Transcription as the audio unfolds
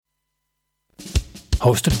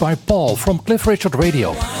Hosted by Paul from Cliff Richard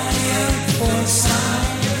Radio.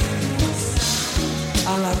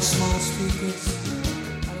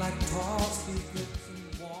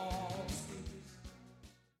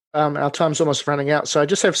 Our time's almost running out, so I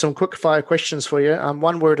just have some quick fire questions for you.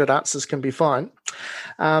 One-worded answers can be fine.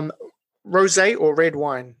 Rosé or red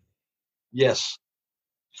wine? Yes.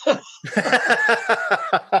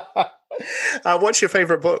 What's your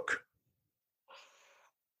favorite book?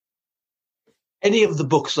 Any of the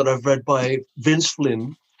books that I've read by Vince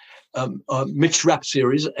Flynn, Mitch Rapp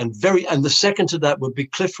series, and the second to that would be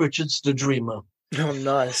Cliff Richard's The Dreamer. Oh,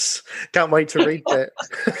 nice. Can't wait to read that.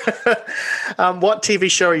 What TV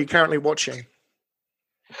show are you currently watching?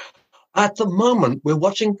 At the moment, we're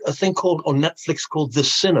watching a thing on Netflix called The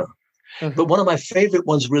Sinner. Mm-hmm. But one of my favorite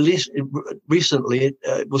ones released recently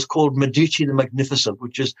was called Medici the Magnificent,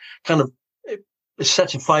 which is kind of set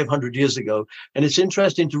to 500 years ago. And it's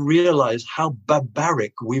interesting to realize how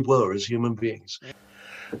barbaric we were as human beings.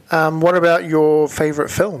 What about your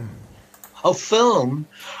favorite film? A film?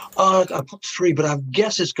 I put 3, but I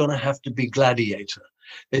guess it's going to have to be Gladiator.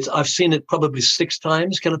 I've seen it probably 6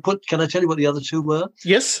 times. Can I tell you what the other 2 were?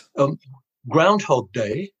 Yes. Groundhog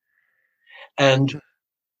Day and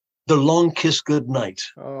The Long Kiss Goodnight.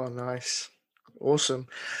 Oh, nice. Awesome.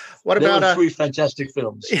 What There about were 3 fantastic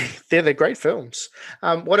films? They're great films.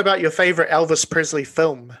 What about your favorite Elvis Presley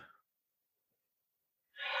film?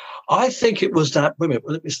 I think it was that. Wait a minute.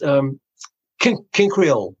 It was, King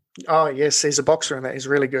Creole. Oh, yes. He's a boxer in that. He's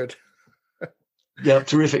really good. Yeah,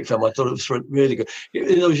 terrific film. I thought it was really good.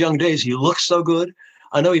 In those young days, he looked so good.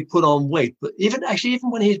 I know he put on weight, but even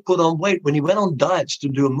when he put on weight, when he went on diets to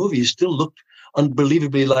do a movie, he still looked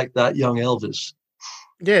unbelievably like that young Elvis.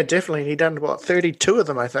 Yeah, definitely. He done, 32 of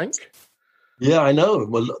them, I think. Yeah, I know.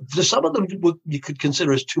 Well, some of them you could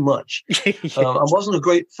consider as too much. Yes. I wasn't a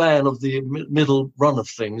great fan of the middle run of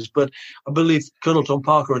things, but I believe Colonel Tom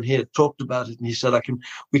Parker and he had talked about it, and he said,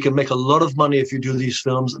 we can make a lot of money if you do these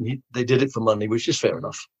films, and they did it for money, which is fair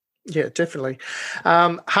enough. Yeah, definitely.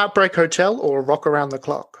 Heartbreak Hotel or Rock Around the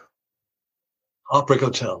Clock? Heartbreak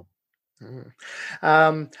Hotel.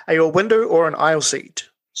 Are you a window or an aisle seat?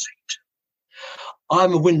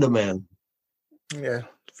 I'm a window man. Yeah,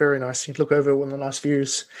 very nice. You look over one of the nice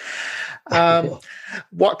views.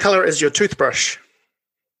 What color is your toothbrush?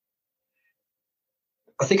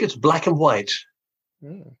 I think it's black and white.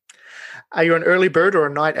 Are you an early bird or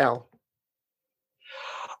a night owl?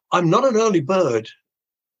 I'm not an early bird.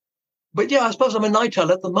 But yeah, I suppose I'm a night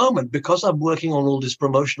owl at the moment because I'm working on all this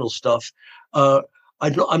promotional stuff. I'm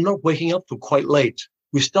not waking up till quite late.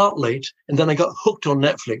 We start late, and then I got hooked on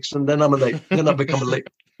Netflix, and then I've become a late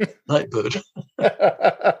night bird.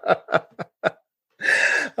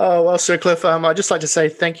 Oh, well, Sir Cliff, I'd just like to say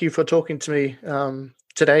thank you for talking to me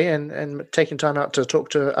today and taking time out to talk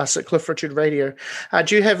to us at Cliff Richard Radio.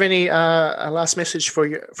 Do you have any last message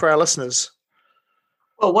for our listeners?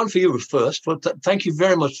 Well, one for you first. Thank you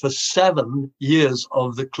very much for 7 years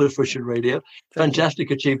of the Cliff Richard Radio.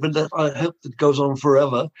 Fantastic achievement. I hope it goes on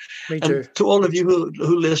forever. Me too. And to all of you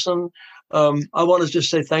who listen, I want to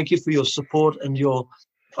just say thank you for your support and your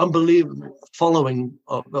unbelievable following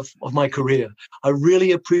of my career. I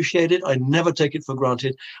really appreciate it. I never take it for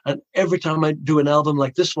granted. And every time I do an album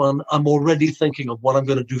like this one, I'm already thinking of what I'm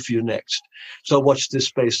going to do for you next. So watch this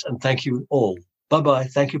space, and thank you all. Bye-bye.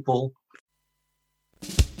 Thank you, Paul.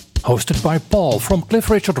 Hosted by Paul from Cliff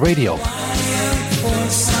Richard Radio.